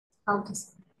Okay.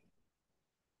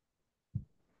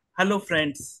 Hello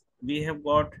friends, we have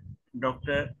got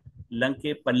Dr.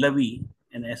 Lanke Pallavi,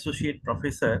 an associate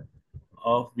professor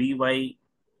of VY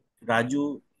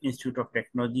Raju Institute of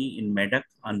Technology in Medak,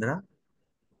 Andhra,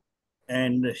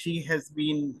 and she has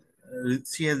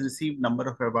received number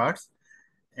of awards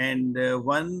and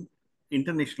one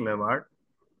international award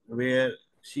where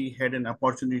she had an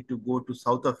opportunity to go to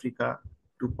South Africa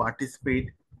to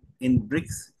participate in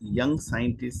BRICS Young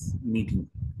Scientists meeting.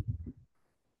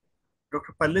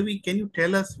 Dr. Pallavi, can you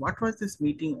tell us what was this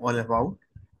meeting all about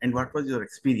and what was your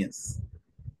experience?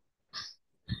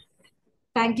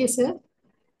 Thank you, sir.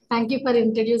 Thank you for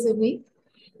introducing me.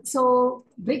 So,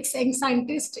 BRICS Young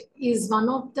Scientist is one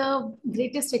of the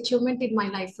greatest achievement in my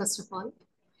life, first of all.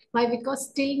 Why?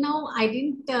 Because till now, I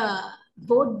didn't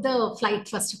board the flight,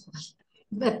 first of all.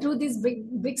 But through this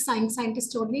BRICS Young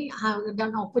Scientist only, I have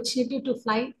done opportunity to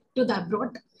fly to the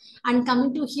abroad. And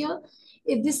coming to here,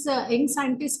 if this Young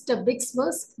Scientist BRICS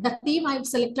was, the theme I've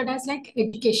selected as like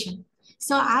education.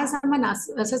 So as I'm an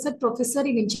associate professor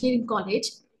in engineering college,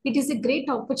 it is a great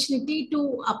opportunity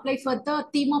to apply for the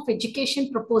theme of education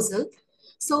proposal.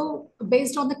 So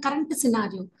based on the current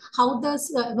scenario, how the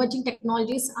emerging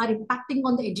technologies are impacting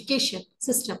on the education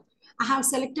system, I have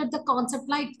selected the concept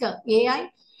like AI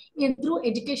through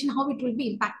education, how it will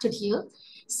be impacted here.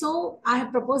 So I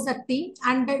have proposed that theme,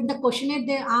 and in the questionnaire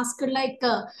they ask like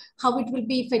how it will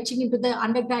be fetching into the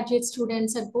undergraduate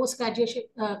students and postgraduate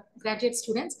graduate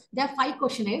students. There are 5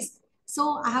 questionnaires.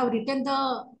 So I have written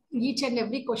the each and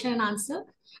every question and answer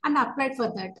and applied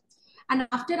for that. And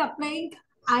after applying,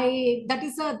 that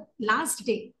is the last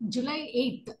day, July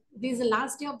 8th. This is the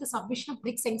last day of the submission of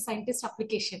BRICS Young Scientist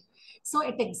application. So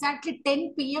at exactly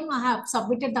 10 p.m. I have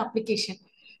submitted the application.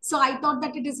 So I thought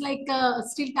that it is like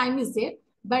still time is there,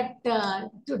 but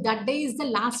that day is the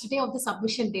last day of the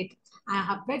submission date. I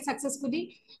have applied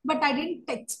successfully, but I didn't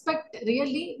expect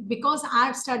really, because I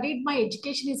have studied, my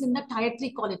education is in the tier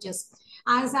 3 colleges.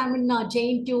 As I'm in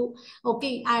JNTU,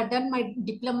 okay, I have done my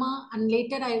diploma and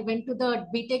later I went to the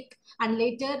BTech and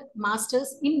later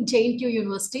masters in JNTU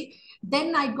University.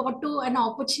 Then I got to an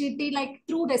opportunity like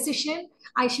through decision,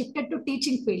 I shifted to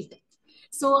teaching field.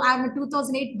 So I'm a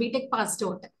 2008 BTech passed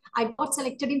out. I got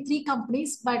selected in 3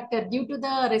 companies, but due to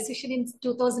the recession in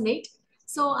 2008,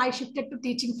 so I shifted to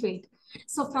teaching field.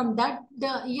 So from that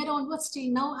the year onwards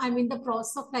till now, I'm in the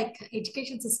process of like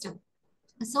education system.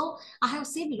 So I have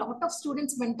seen a lot of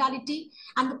students' mentality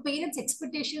and the parents'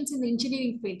 expectations in the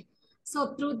engineering field.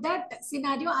 So through that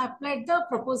scenario, I applied the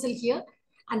proposal here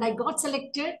and I got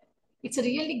selected. It's a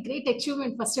really great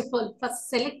achievement, first of all, for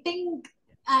selecting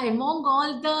among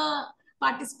all the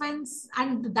participants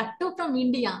and that too from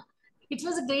India. It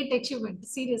was a great achievement,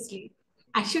 seriously.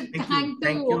 I should Thank you,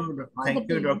 thank to all the thank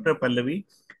you, team. Dr. Pallavi.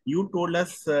 You told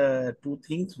us two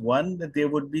things. One, that there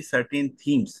would be certain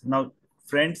themes. Now,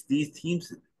 friends, these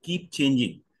themes keep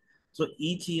changing. So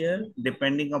each year,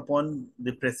 depending upon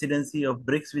the presidency of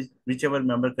BRICS, whichever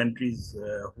member country is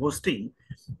hosting,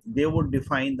 they would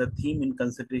define the theme in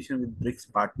consultation with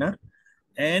BRICS partner,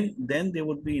 and then they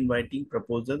would be inviting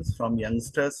proposals from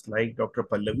youngsters like Dr.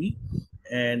 Pallavi,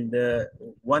 and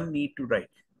one need to write.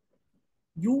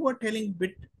 You were telling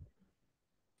bit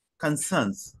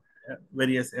concerns,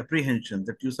 various apprehensions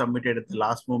that you submitted at the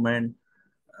last moment,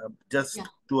 Yeah. just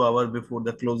 2 hours before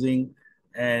the closing,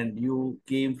 and you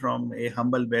came from a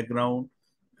humble background,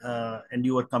 and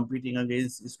you were competing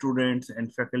against students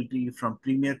and faculty from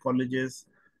premier colleges.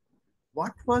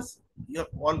 What was your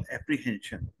all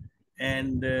apprehension,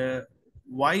 and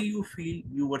why you feel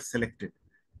you were selected?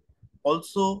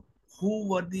 Also, who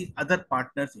were the other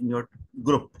partners in your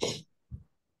group?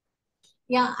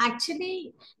 Yeah,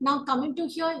 actually, now coming to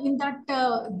here in that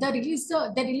they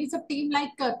release a team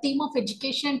like theme of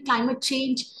education, climate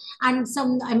change, and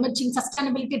some emerging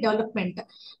sustainability development.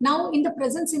 Now, in the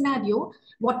present scenario,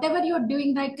 whatever you're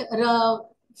doing, like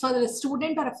for a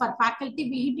student or for faculty,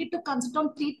 we need to consider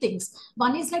on 3 things.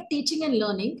 One is like teaching and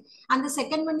learning, and the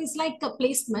second one is like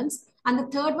placements, and the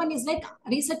third one is like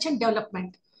research and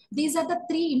development. These are the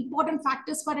 3 important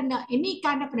factors for any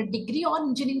kind of a degree or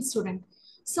engineering student.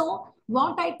 So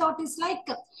what I thought is like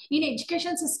in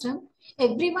education system,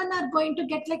 everyone are going to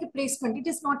get like a placement. It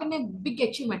is not a big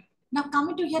achievement. Now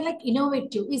coming to here, like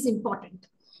innovative is important.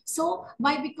 So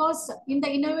why? Because in the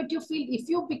innovative field, if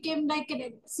you became like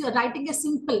writing a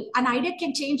simple, an idea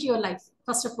can change your life,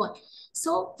 first of all.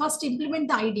 So first implement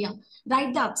the idea,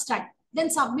 write the abstract, then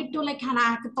submit to like an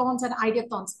hackathons and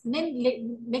ideathons.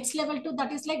 Then next level to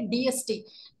that is like DST,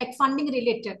 like funding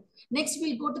related. Next,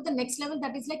 we'll go to the next level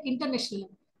that is like international.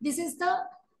 This is the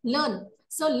learn.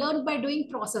 So learn by doing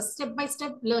process, step by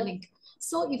step learning.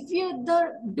 So if you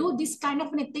do this kind of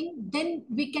a thing, then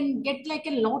we can get like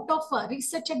a lot of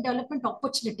research and development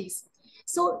opportunities.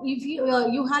 So if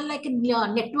you have like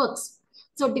networks,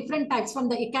 so different types from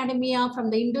the academia, from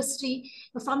the industry,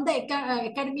 from the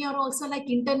academia, are also like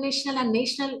international and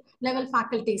national level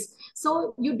faculties.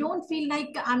 So you don't feel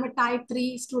like I'm a type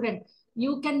 3 student.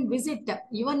 You can visit,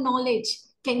 your knowledge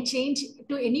can change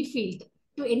to any field,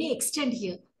 to any extent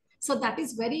here. So that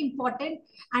is very important,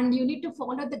 and you need to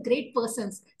follow the great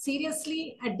persons.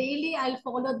 Seriously, daily I'll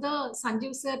follow the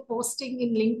Sanjeev sir posting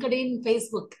in LinkedIn,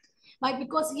 Facebook. Why?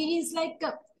 Because he is like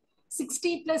a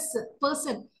 60 plus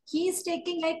person. He is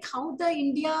taking like how the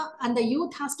India and the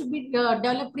youth has to be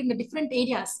developed in the different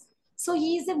areas. So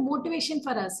he is a motivation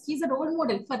for us. He's a role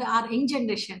model for our young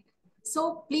generation.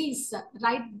 So please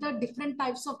write the different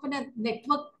types of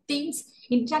network things,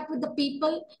 interact with the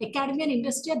people, academy and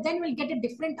industry, then we'll get a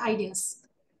different ideas.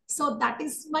 So that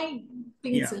is my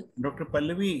thing, Yeah, sir. Dr.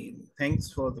 Pallavi,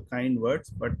 thanks for the kind words,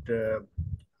 but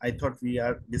I thought we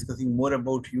are discussing more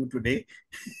about you today.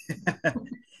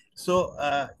 So,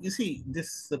 you see,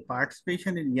 this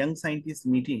participation in Young Scientists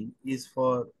meeting is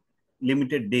for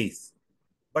limited days,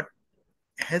 but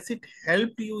has it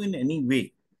helped you in any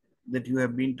way that you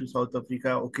have been to South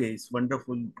Africa? Okay, it's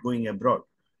wonderful going abroad,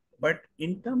 but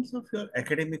in terms of your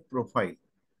academic profile,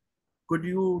 could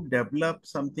you develop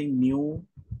something new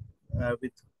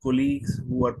with colleagues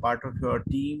who are part of your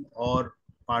team or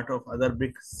part of other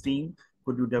BRICS team?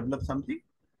 Could you develop something?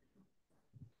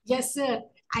 Yes, sir.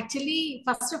 Actually,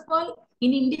 first of all,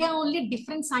 in India, only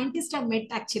different scientists are met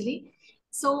actually.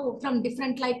 So from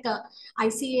different like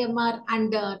ICMR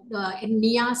and in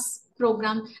NIAS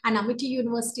program and Amity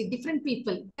University, different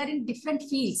people, they're in different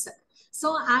fields.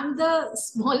 So I'm the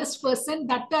smallest person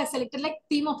that I selected like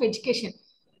team of education.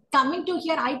 Coming to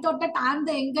here, I thought that I'm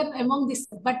the younger among this,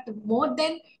 but more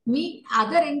than me,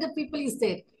 other younger people is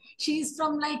there. She's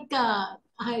from like,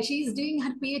 she is doing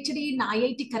her PhD in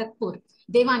IIT Kharagpur,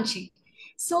 Devanshi.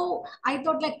 So I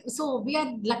thought like, so we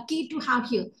are lucky to have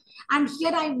here. And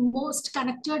here I'm most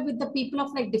connected with the people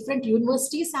of like different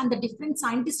universities and the different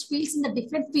scientist fields in the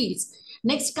different fields.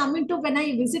 Next, coming to when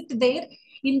I visit there,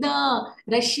 in the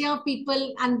Russia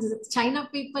people and China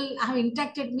people have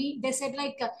interacted me. They said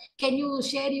like, can you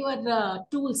share your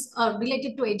tools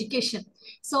related to education?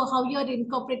 So how you are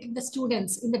incorporating the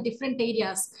students in the different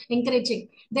areas, encouraging.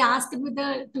 They asked me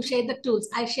to share the tools.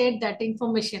 I shared that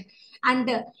information. And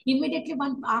immediately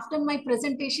after my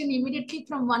presentation, immediately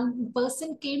from one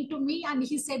person came to me and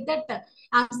he said that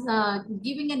I'm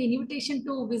giving an invitation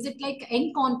to visit like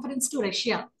a conference to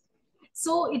Russia.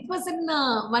 So it was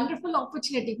a wonderful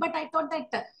opportunity. But I thought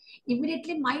that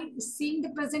immediately my seeing the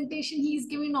presentation, he is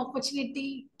giving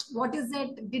opportunity. What is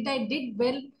that? Did I did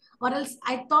well? Or else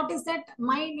I thought is that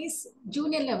mine is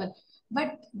junior level.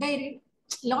 But there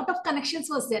lot of connections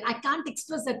was there. I can't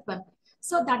express that one.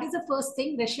 So that is the first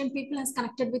thing. Russian people has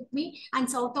connected with me, and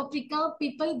South Africa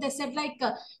people, they said like,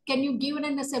 can you give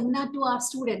a seminar to our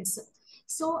students?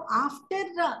 So after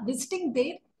visiting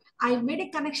there, I made a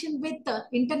connection with the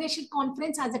international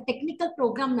conference as a technical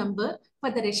program member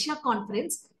for the Russia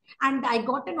conference. And I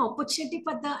got an opportunity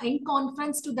for the end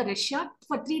conference to the Russia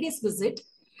for 3 days visit.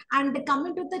 And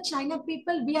coming to the China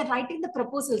people, we are writing the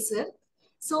proposal, sir.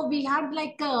 So we had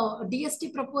like a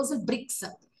DST proposal BRICS.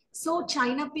 So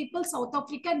China people, South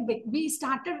Africa, and we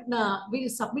started, we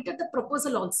submitted the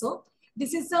proposal also.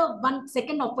 This is a one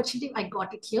second opportunity I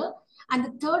got it here. And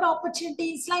the third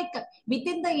opportunity is like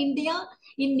within the India,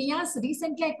 in NIAS,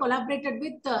 recently I collaborated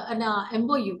with an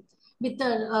MOU with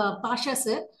Pasha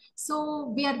sir.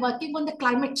 So we are working on the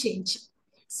climate change.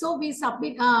 So we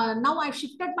submit, now I've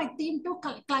shifted my theme to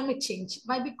climate change.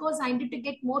 Why? Because I need to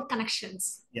get more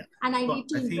connections Yeah. and I So need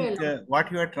to I improve think a lot.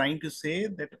 what you are trying to say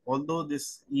that although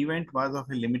this event was of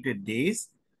a limited days,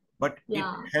 but it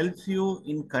Yeah. helps you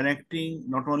in connecting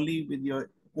not only with your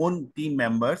own team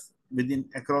members within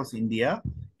across India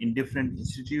in different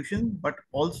institutions, but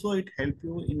also it helps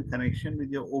you in connection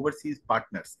with your overseas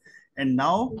partners. And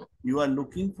now you are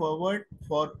looking forward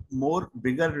for more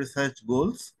bigger research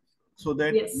goals so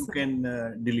that you Yes. can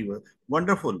deliver.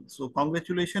 Wonderful. So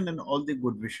congratulations and all the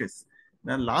good wishes.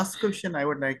 The last question I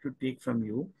would like to take from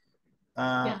you,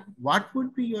 Yeah. what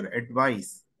would be your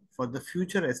advice for the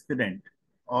future aspirant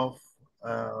of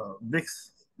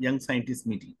BRICS Young Scientist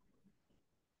Meeting?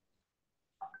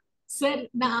 Sir,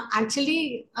 now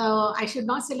actually, I should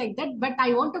not say like that, but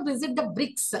I want to visit the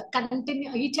BRICS,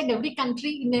 continue each and every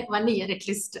country in 1 year at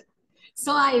least.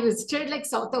 So I visited like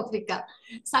South Africa.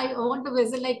 So I want to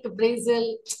visit like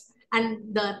Brazil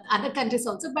and the other countries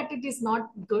also, but it is not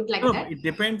good like No, that. it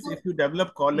depends. So, If you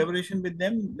develop collaboration with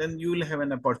them, then you will have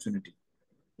an opportunity.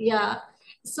 yeah.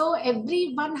 So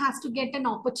everyone has to get an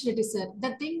opportunity, sir.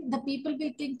 The people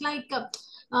will think like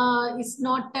it's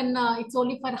not it's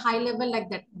only for high level like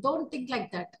that. Don't think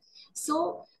like that.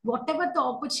 So whatever the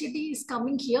opportunity is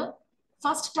coming here,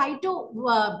 first try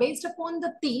to, based upon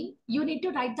the theme, you need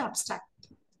to write the abstract.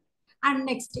 And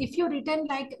next, if you return,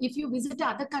 like if you visit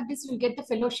other countries, you'll get the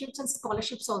fellowships and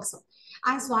scholarships also.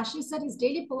 As Varshney sir is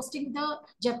daily posting the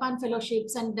Japan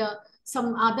fellowships and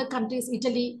some other countries,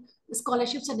 Italy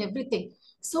scholarships and everything.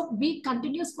 So we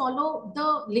continues follow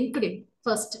the LinkedIn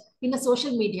first in the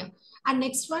social media. And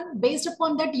next one, based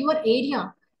upon that, your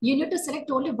area, you need to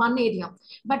select only one area.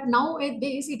 But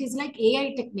nowadays, it is like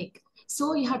AI technique.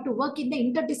 So you have to work in the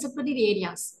interdisciplinary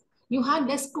areas. You have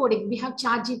less coding, we have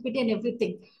chat GPT and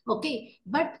everything. Okay,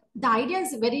 but the idea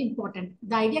is very important.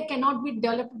 The idea cannot be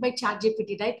developed by chat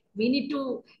GPT, right? We need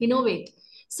to innovate.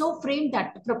 So frame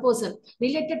that proposal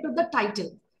related to the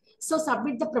title. So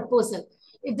submit the proposal.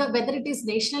 If the whether it is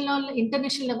national or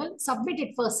international level, submit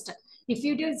it first. If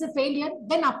it is a failure,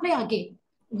 then apply again.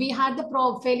 We had the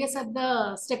failures at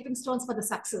the stepping stones for the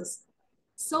success.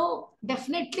 So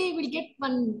definitely we'll get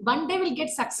one day we'll get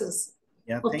success.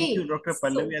 Yeah, thank you, Okay. Dr. So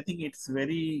Pallavi. I think it's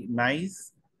very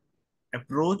nice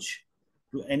approach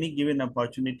to any given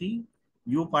opportunity.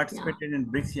 You yeah. participated in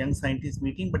BRICS Young Scientist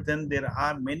meeting, but then there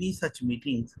are many such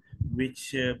meetings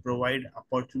which provide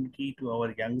opportunity to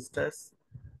our youngsters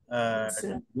Yes, to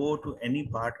sir. go to any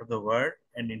part of the world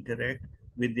and interact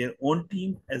with their own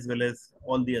team as well as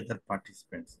all the other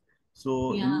participants.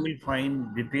 So you Yeah. will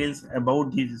find details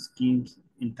about these schemes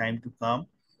in time to come.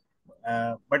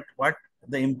 But what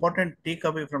the important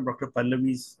takeaway from Dr.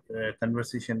 Pallavi's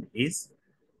conversation is,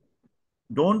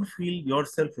 don't feel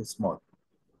yourself small,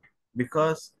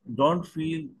 because don't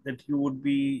feel that you would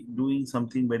be doing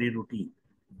something very routine.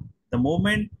 The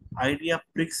moment idea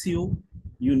pricks you,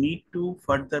 you need to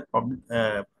further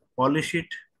polish it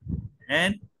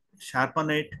and sharpen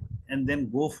it, and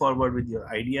then go forward with your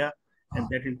idea, and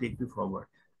that will take you forward.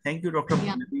 Thank you, Dr.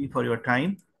 Yeah. Pallavi, for your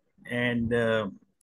time. And